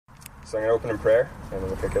So I'm going to open in prayer, and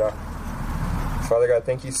we'll kick it off. Father God,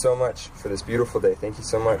 thank you so much for this beautiful day. Thank you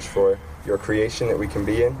so much for your creation that we can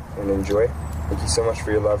be in and enjoy. Thank you so much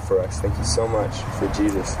for your love for us. Thank you so much for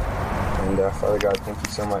Jesus. And Father God, thank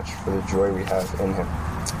you so much for the joy we have in him.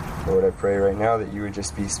 Lord, I pray right now that you would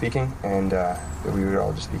just be speaking, and that we would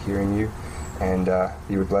all just be hearing you, and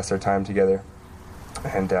you would bless our time together,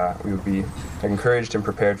 and we would be encouraged and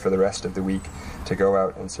prepared for the rest of the week to go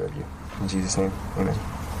out and serve you. In Jesus' name, amen.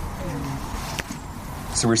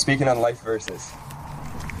 So we're speaking on life verses.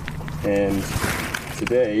 And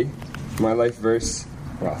today, my life verse,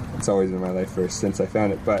 well, it's always been my life verse since I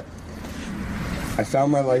found it, but I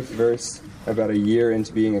found my life verse about a year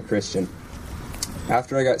into being a Christian.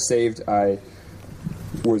 After I got saved, I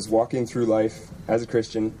was walking through life as a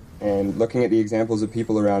Christian and looking at the examples of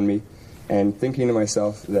people around me and thinking to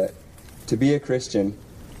myself that to be a Christian,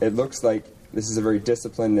 it looks like this is a very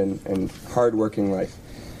disciplined and hard-working life.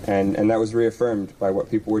 And that was reaffirmed by what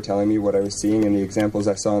people were telling me, what I was seeing, and the examples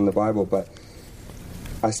I saw in the Bible. But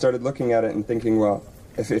I started looking at it and thinking, well,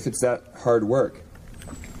 if it's that hard work,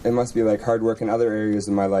 it must be like hard work in other areas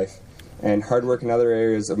of my life. And hard work in other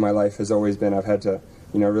areas of my life has always been I've had to,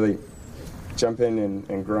 really jump in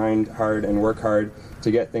and grind hard and work hard to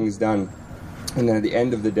get things done. And then at the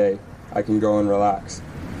end of the day, I can go and relax.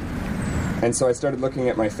 And so I started looking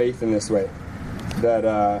at my faith in this way,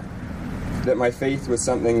 that my faith was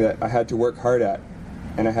something that I had to work hard at,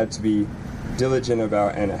 and I had to be diligent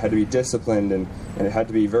about, and it had to be disciplined, and it had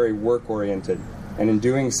to be very work-oriented. And in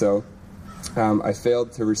doing so, I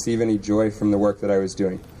failed to receive any joy from the work that I was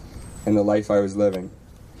doing and the life I was living.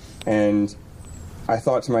 And I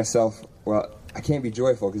thought to myself, well, I can't be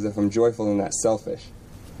joyful, because if I'm joyful and that's selfish,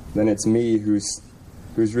 then it's me who's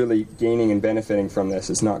really gaining and benefiting from this.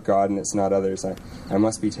 It's not God and it's not others. I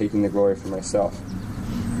must be taking the glory for myself.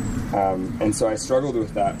 And so I struggled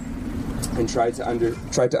with that and tried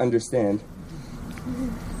to understand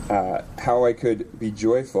how I could be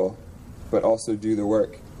joyful but also do the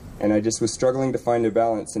work. And I just was struggling to find a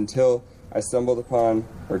balance until I stumbled upon,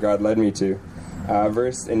 or God led me to, a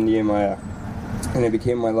verse in Nehemiah. And it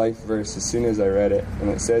became my life verse as soon as I read it. And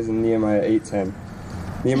it says in Nehemiah 8:10,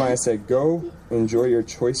 Nehemiah said, "Go, enjoy your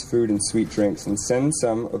choice food and sweet drinks, and send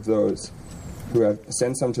some to those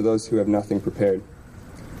who have nothing prepared.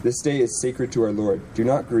 This day is sacred to our Lord. Do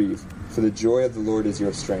not grieve, for the joy of the Lord is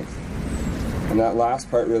your strength." And that last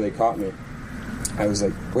part really caught me. I was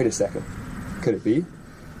like, wait a second, could it be?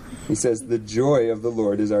 He says, the joy of the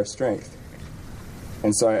Lord is our strength.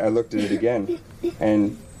 And so I looked at it again,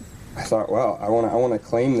 and I thought, wow, I want to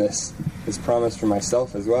claim this promise for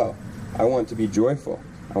myself as well. I want to be joyful.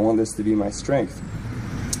 I want this to be my strength.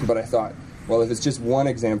 But I thought, well, if it's just one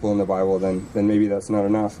example in the Bible, then maybe that's not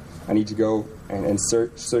enough. I need to go and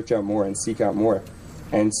search out more and seek out more.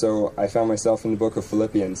 And so I found myself in the book of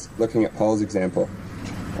Philippians, looking at Paul's example.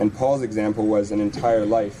 And Paul's example was an entire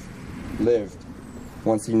life lived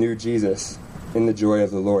once he knew Jesus in the joy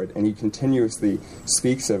of the Lord. And he continuously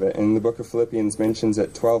speaks of it. And the book of Philippians mentions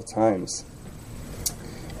it 12 times.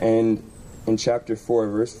 And in chapter 4,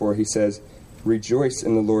 verse 4, he says, "Rejoice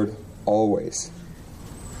in the Lord always."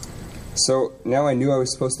 So now I knew I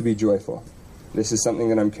was supposed to be joyful. This is something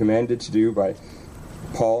that I'm commanded to do by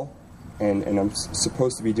Paul, and I'm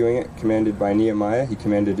supposed to be doing it, commanded by Nehemiah. He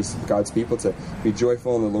commanded God's people to be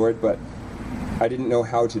joyful in the Lord, but I didn't know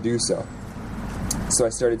how to do so. So I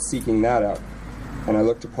started seeking that out, and I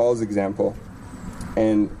looked to Paul's example,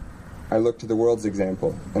 and I looked to the world's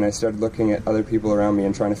example, and I started looking at other people around me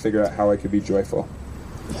and trying to figure out how I could be joyful.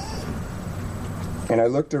 And I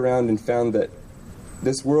looked around and found that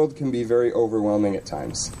this world can be very overwhelming at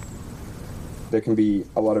times. There can be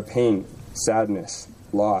a lot of pain, sadness,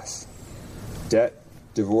 loss, debt,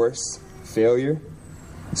 divorce, failure,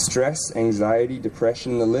 stress, anxiety,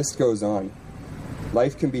 depression, the list goes on.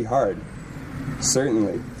 Life can be hard,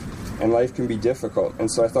 certainly, and life can be difficult. And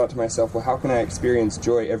so I thought to myself, well, how can I experience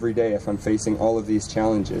joy every day if I'm facing all of these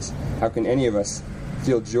challenges? How can any of us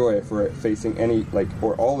feel joy if we're facing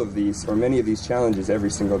or all of these, or many of these challenges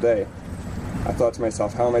every single day? I thought to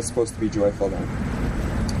myself, how am I supposed to be joyful then?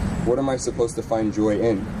 What am I supposed to find joy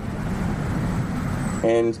in?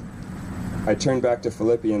 And I turned back to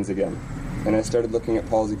Philippians again, and I started looking at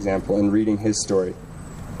Paul's example and reading his story.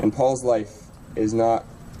 And Paul's life is not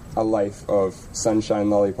a life of sunshine,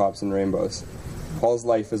 lollipops, and rainbows. Paul's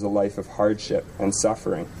life is a life of hardship and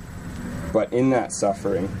suffering. But in that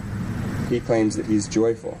suffering, he claims that he's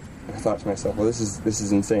joyful. And I thought to myself, well, this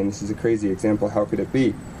is insane. This is a crazy example. How could it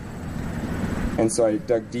be? And so I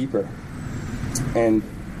dug deeper. And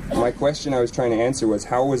my question I was trying to answer was,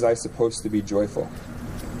 how was I supposed to be joyful?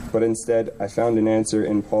 But instead, I found an answer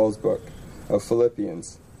in Paul's book of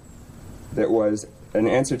Philippians that was an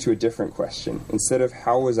answer to a different question. Instead of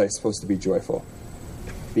how was I supposed to be joyful,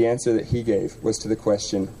 the answer that he gave was to the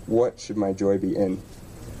question, what should my joy be in?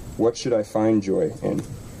 What should I find joy in?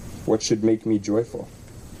 What should make me joyful?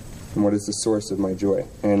 And what is the source of my joy?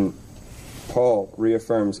 And Paul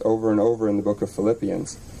reaffirms over and over in the book of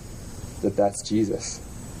Philippians that that's Jesus.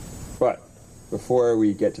 But before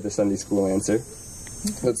we get to the Sunday school answer,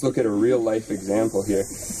 let's look at a real life example here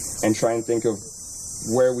and try and think of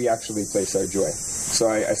where we actually place our joy. So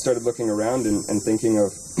I started looking around and thinking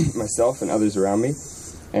of myself and others around me,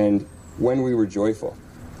 and when we were joyful,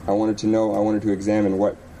 I wanted to examine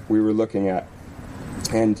what we were looking at.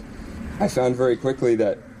 And I found very quickly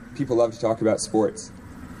that people love to talk about sports.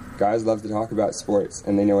 Guys love to talk about sports,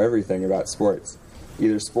 and they know everything about sports.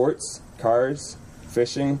 Either sports, cars,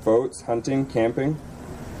 fishing, boats, hunting, camping.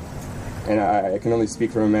 And I can only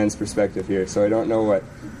speak from a man's perspective here, so I don't know what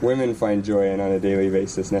women find joy in on a daily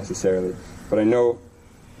basis necessarily. But I know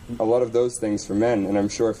a lot of those things for men, and I'm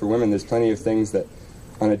sure for women there's plenty of things that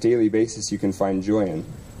on a daily basis you can find joy in.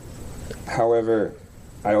 However,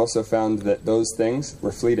 I also found that those things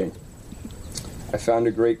were fleeting. I found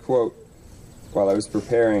a great quote while I was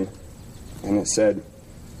preparing, and it said,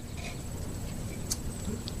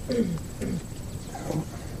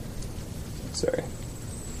 sorry.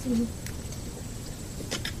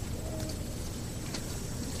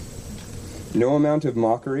 No amount of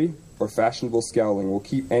mockery or fashionable scowling will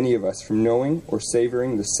keep any of us from knowing or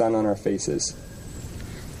savoring the sun on our faces.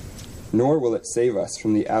 Nor will it save us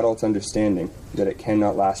from the adult understanding that it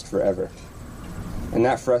cannot last forever. And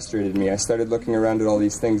that frustrated me. I started looking around at all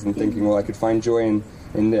these things and thinking, well, I could find joy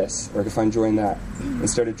in this, or I could find joy in that. And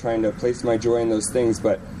started trying to place my joy in those things,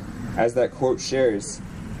 but as that quote shares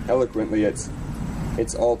eloquently, it's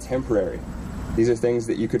all temporary. These are things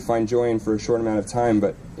that you could find joy in for a short amount of time,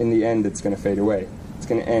 but in the end it's going to fade away. It's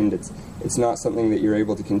going to end. It's not something that you're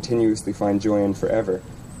able to continuously find joy in forever.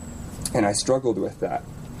 And I struggled with that.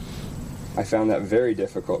 I found that very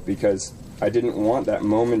difficult because I didn't want that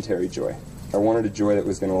momentary joy. I wanted a joy that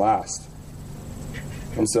was going to last.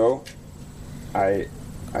 And so I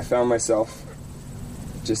found myself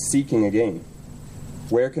just seeking again.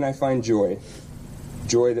 Where can I find joy?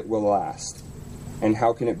 Joy that will last. And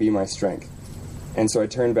how can it be my strength? And so I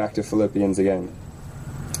turned back to Philippians again.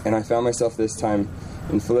 And I found myself this time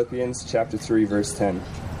in Philippians chapter 3, verse 10.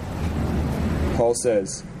 Paul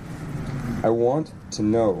says, I want to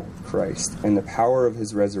know Christ and the power of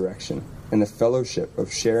his resurrection and the fellowship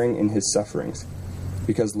of sharing in his sufferings,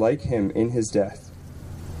 because like him in his death,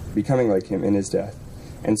 becoming like him in his death,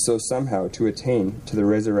 and so somehow to attain to the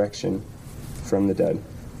resurrection from the dead.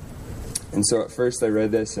 And so at first I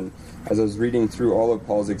read this, and as I was reading through all of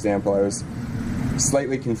Paul's example, I was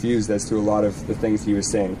slightly confused as to a lot of the things he was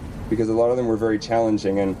saying, because a lot of them were very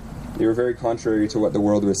challenging, and they were very contrary to what the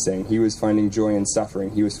world was saying. He was finding joy in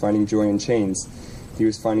suffering. He was finding joy in chains. He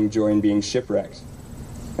was finding joy in being shipwrecked.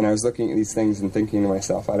 And I was looking at these things and thinking to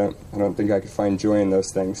myself, I don't think I could find joy in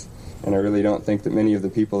those things. And I really don't think that many of the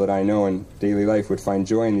people that I know in daily life would find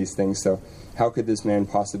joy in these things. So how could this man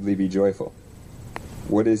possibly be joyful?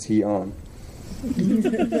 What is he on?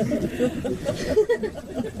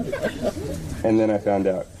 And then I found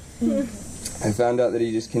out. I found out that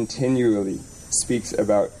he just continually speaks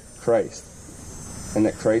about Christ, and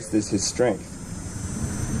that Christ is his strength.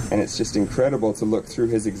 And it's just incredible to look through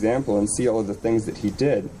his example and see all of the things that he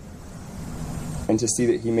did, and to see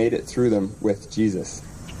that he made it through them with Jesus.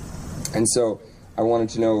 And so I wanted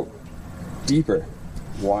to know deeper,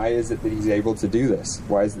 why is it that he's able to do this?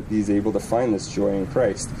 Why is it that he's able to find this joy in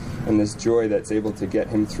Christ, and this joy that's able to get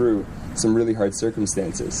him through some really hard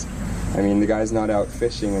circumstances? I mean, the guy's not out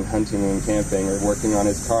fishing and hunting and camping or working on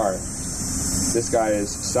his car. This guy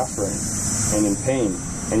is suffering and in pain,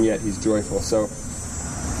 and yet he's joyful. So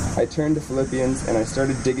I turned to Philippians and I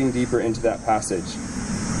started digging deeper into that passage.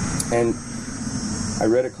 And I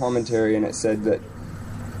read a commentary, and it said that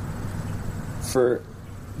for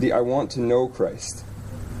the I want to know Christ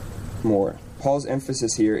more, Paul's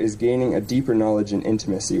emphasis here is gaining a deeper knowledge and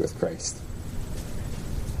intimacy with Christ.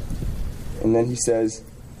 And then he says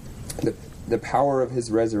the power of his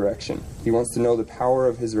resurrection. He wants to know the power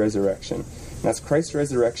of his resurrection. And that's Christ's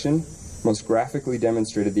resurrection most graphically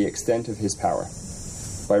demonstrated the extent of his power.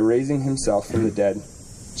 By raising himself from the dead,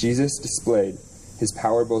 Jesus displayed his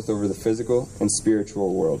power both over the physical and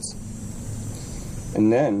spiritual worlds.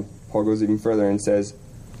 And then Paul goes even further and says,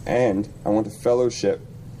 and I want a fellowship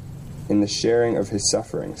in the sharing of his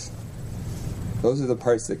sufferings. Those are the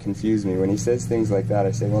parts that confuse me. When he says things like that,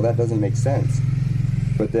 I say, well, that doesn't make sense.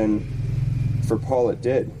 But then, for Paul it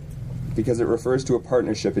did. because it refers to a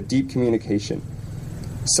partnership, a deep communication,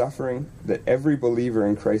 suffering that every believer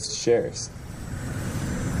in Christ shares,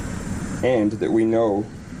 and that we know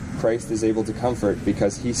Christ is able to comfort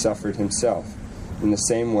because he suffered himself in the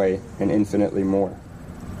same way and infinitely more.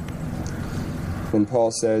 Then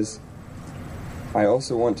Paul says, I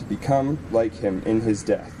also want to become like him in his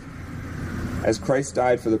death. As Christ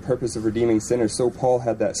died for the purpose of redeeming sinners, so Paul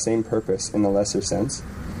had that same purpose in a lesser sense.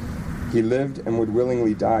 He lived and would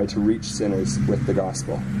willingly die to reach sinners with the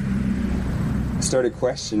gospel. I started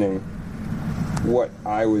questioning what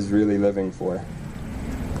I was really living for.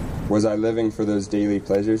 Was I living for those daily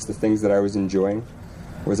pleasures, the things that I was enjoying?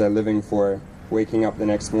 Was I living for waking up the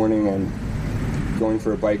next morning and going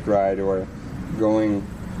for a bike ride or going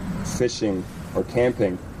fishing or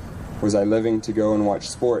camping? Was I living to go and watch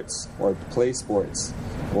sports or play sports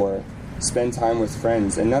or spend time with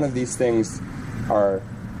friends? And none of these things are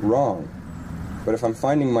wrong. But if I'm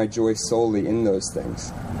finding my joy solely in those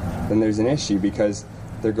things, then there's an issue, because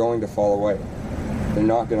they're going to fall away. They're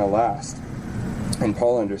not going to last. And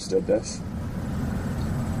Paul understood this.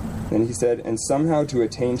 And he said, and somehow to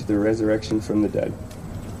attain to the resurrection from the dead.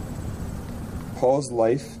 Paul's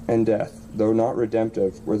life and death, though not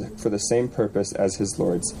redemptive, were for the same purpose as his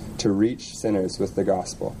Lord's, to reach sinners with the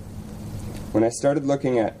gospel. When I started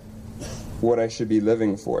looking at what I should be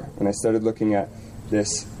living for, when I started looking at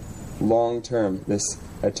this long-term, this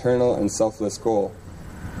eternal and selfless goal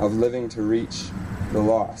of living to reach the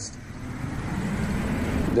lost,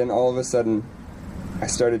 then all of a sudden I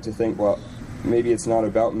started to think, well, maybe it's not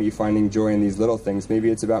about me finding joy in these little things. Maybe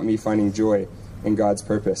it's about me finding joy in God's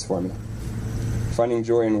purpose for me. Finding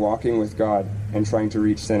joy in walking with God and trying to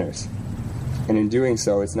reach sinners. And in doing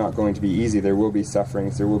so, it's not going to be easy. There will be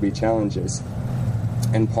sufferings, there will be challenges.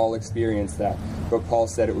 And Paul experienced that, but Paul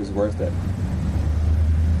said it was worth it.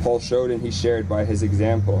 Paul showed and he shared by his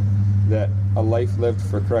example that a life lived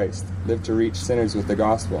for Christ, lived to reach sinners with the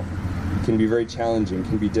gospel, can be very challenging,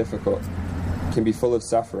 can be difficult, can be full of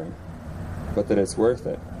suffering, but that it's worth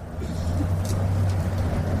it.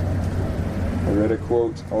 I read a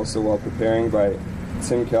quote also while preparing by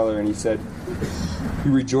Tim Keller, and he said,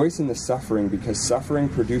 "You rejoice in the suffering because suffering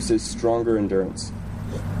produces stronger endurance,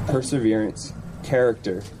 perseverance,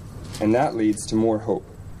 character, and that leads to more hope.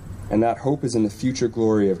 And that hope is in the future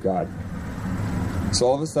glory of God." So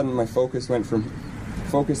all of a sudden my focus went from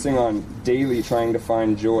focusing on daily trying to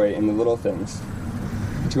find joy in the little things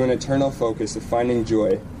to an eternal focus of finding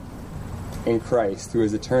joy in Christ, who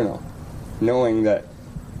is eternal, knowing that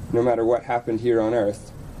no matter what happened here on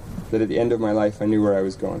earth, that at the end of my life I knew where I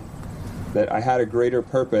was going, that I had a greater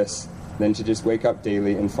purpose than to just wake up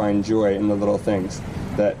daily and find joy in the little things,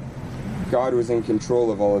 that God was in control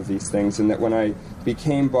of all of these things, and that when I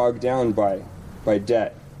became bogged down by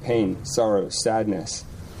debt, pain, sorrow, sadness,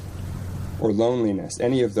 or loneliness,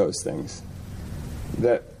 any of those things,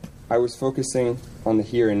 that I was focusing on the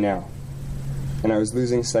here and now, and I was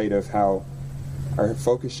losing sight of how our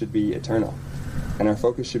focus should be eternal, and our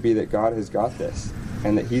focus should be that God has got this,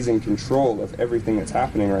 and that he's in control of everything that's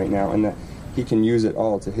happening right now, and that he can use it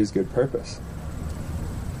all to his good purpose.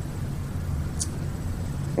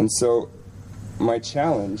 And so my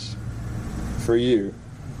challenge for you,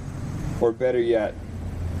 or better yet,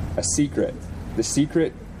 a secret, the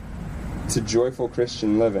secret to joyful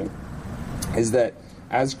Christian living, is that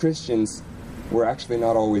as Christians, we're actually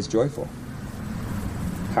not always joyful.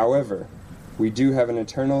 However, we do have an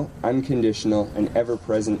eternal, unconditional, and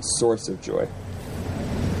ever-present source of joy,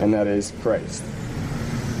 and that is Christ.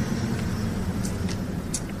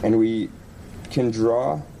 And we can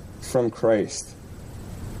draw from Christ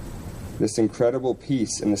this incredible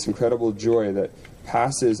peace and this incredible joy that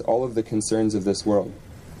passes all of the concerns of this world,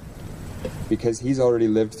 because he's already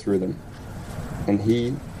lived through them, and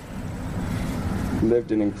he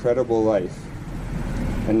lived an incredible life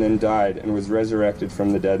and then died and was resurrected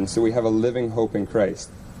from the dead. And so we have a living hope in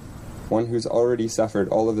Christ, one who's already suffered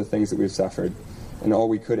all of the things that we've suffered and all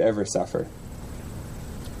we could ever suffer,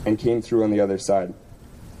 and came through on the other side.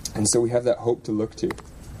 And so we have that hope to look to.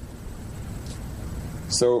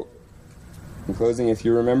 So in closing, if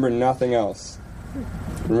you remember nothing else,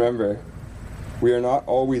 remember, we are not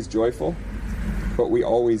always joyful, but we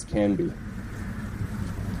always can be.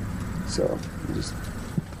 So just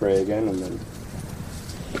pray again and then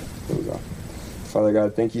close off. Father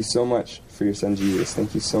God, thank you so much for your son Jesus.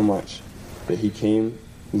 Thank you so much that he came,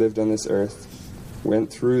 lived on this earth,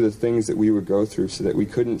 went through the things that we would go through, so that we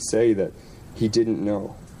couldn't say that he didn't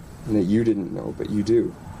know and that you didn't know, but you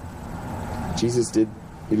do. Jesus did.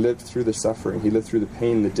 He lived through the suffering. He lived through the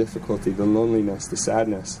pain, the difficulty, the loneliness, the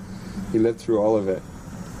sadness. He lived through all of it.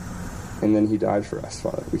 and then he died for us,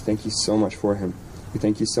 Father. We thank you so much for him. We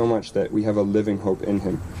thank you so much that we have a living hope in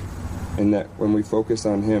him, and that when we focus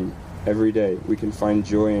on him every day, we can find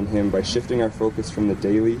joy in him by shifting our focus from the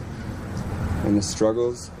daily and the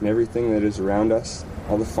struggles and everything that is around us,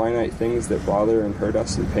 all the finite things that bother and hurt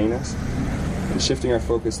us and pain us, and shifting our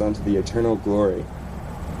focus onto the eternal glory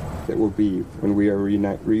that will be when we are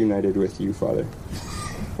reunited with you, Father,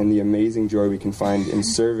 and the amazing joy we can find in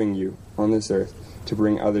serving you on this earth to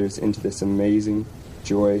bring others into this amazing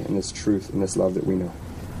joy and this truth and this love that we know.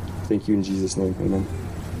 Thank you in Jesus' name. Amen.